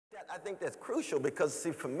I think that's crucial because,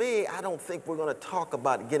 see, for me, I don't think we're going to talk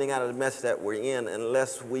about getting out of the mess that we're in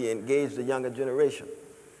unless we engage the younger generation.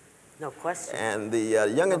 No question. And the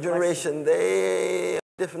younger generation, they have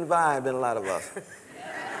a different vibe than a lot of us.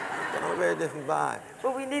 They have a very different vibe.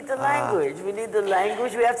 Well, we need the language. We need the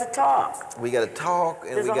language. We have to talk. We got to talk,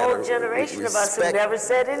 and There's we a got to whole generation of us who never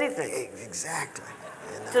said anything. Exactly.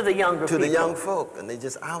 To the younger people. To the young folk. And they're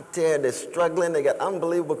just out there, they're struggling, they got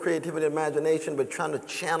unbelievable creativity and imagination, but trying to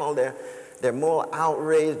channel their moral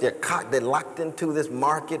outrage. They're locked into this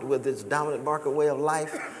market with this dominant market way of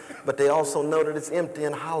life, but they also know that it's empty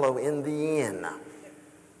and hollow in the end.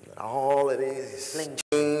 All it is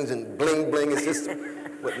chains and bling bling. It's just,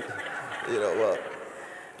 what, you know,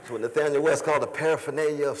 it's what Nathaniel West called the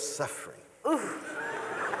paraphernalia of suffering. Oof.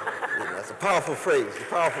 You know, that's a powerful phrase, a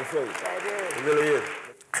powerful phrase. That is. It really is.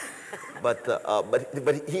 But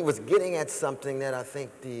he was getting at something that I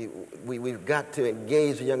think we've got to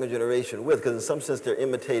engage the younger generation with, because in some sense they're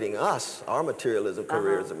imitating us, our materialism,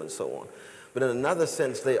 careerism, and so on. But in another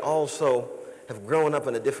sense, they also have grown up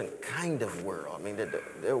in a different kind of world. I mean,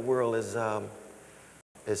 their world is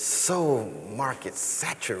so market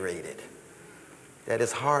saturated that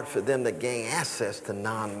it's hard for them to gain access to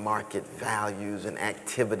non-market values and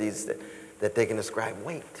activities that they can ascribe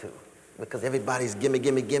weight to, because everybody's gimme,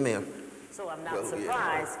 gimme, gimme. So I'm not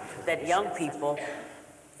surprised that young people,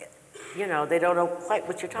 you know, they don't know quite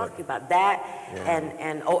what you're talking about. That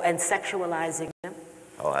and sexualizing them.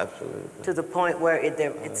 Oh, absolutely. To the point where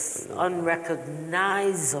it's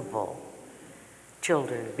unrecognizable.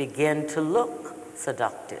 Children begin to look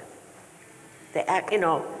seductive. They act, you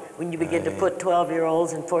know, when you begin to put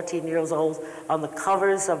 12-year-olds and 14-year-olds on the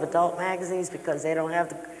covers of adult magazines because they don't have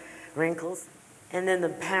the wrinkles. And then the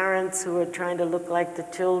parents who are trying to look like the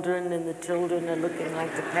children, and the children are looking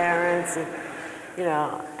like the parents. And, you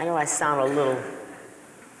know I sound a little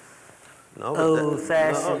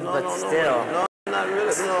old-fashioned, but still. No, not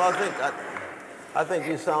really. You know, I think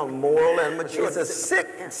you sound moral and mature. It's a sick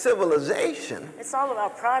civilization. It's all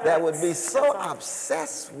about products. That would be so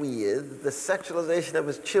obsessed with the sexualization of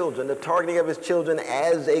his children, the targeting of his children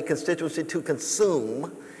as a constituency to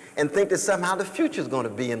consume, and think that somehow the future is going to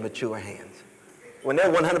be in mature hands, when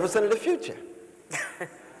they're 100% of the future.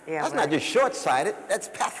 That's not just short-sighted, that's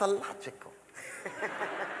pathological.